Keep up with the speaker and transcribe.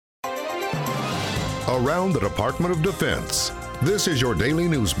around the Department of Defense. This is your daily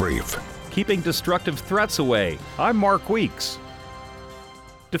news brief. Keeping destructive threats away. I'm Mark Weeks.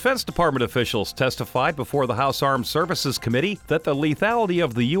 Defense Department officials testified before the House Armed Services Committee that the lethality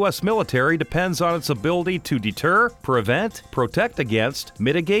of the U.S. military depends on its ability to deter, prevent, protect against,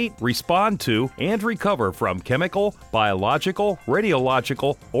 mitigate, respond to, and recover from chemical, biological,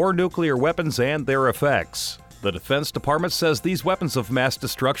 radiological, or nuclear weapons and their effects. The Defense Department says these weapons of mass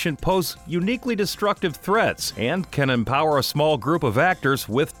destruction pose uniquely destructive threats and can empower a small group of actors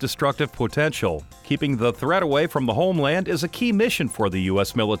with destructive potential. Keeping the threat away from the homeland is a key mission for the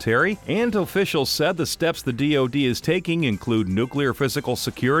U.S. military, and officials said the steps the DoD is taking include nuclear physical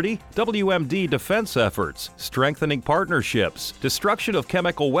security, WMD defense efforts, strengthening partnerships, destruction of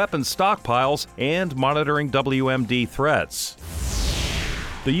chemical weapons stockpiles, and monitoring WMD threats.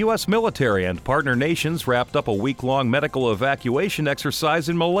 The U.S. military and partner nations wrapped up a week-long medical evacuation exercise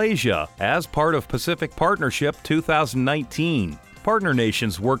in Malaysia as part of Pacific Partnership 2019. Partner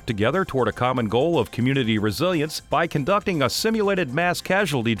nations worked together toward a common goal of community resilience by conducting a simulated mass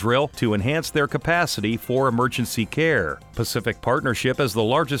casualty drill to enhance their capacity for emergency care. Pacific Partnership is the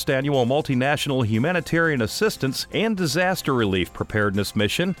largest annual multinational humanitarian assistance and disaster relief preparedness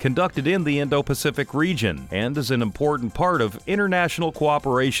mission conducted in the Indo-Pacific region and is an important part of international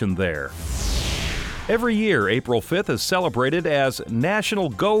cooperation there. Every year, April 5th is celebrated as National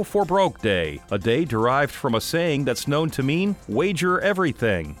Go for Broke Day, a day derived from a saying that's known to mean wager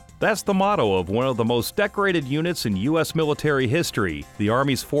everything. That's the motto of one of the most decorated units in U.S. military history, the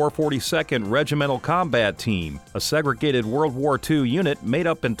Army's 442nd Regimental Combat Team, a segregated World War II unit made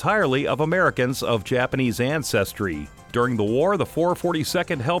up entirely of Americans of Japanese ancestry. During the war, the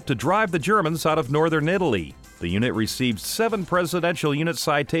 442nd helped to drive the Germans out of northern Italy. The unit received 7 Presidential Unit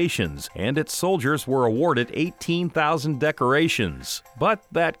citations, and its soldiers were awarded 18,000 decorations. But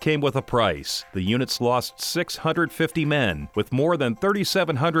that came with a price. The units lost 650 men, with more than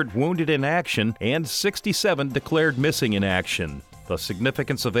 3,700 wounded in action and 67 declared missing in action. The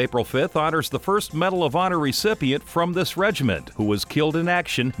significance of April 5th honors the first Medal of Honor recipient from this regiment, who was killed in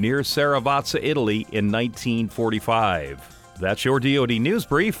action near Saravazza, Italy in 1945. That's your DoD News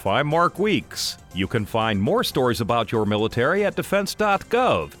Brief. I'm Mark Weeks. You can find more stories about your military at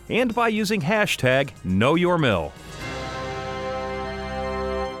defense.gov and by using hashtag KnowYourMil.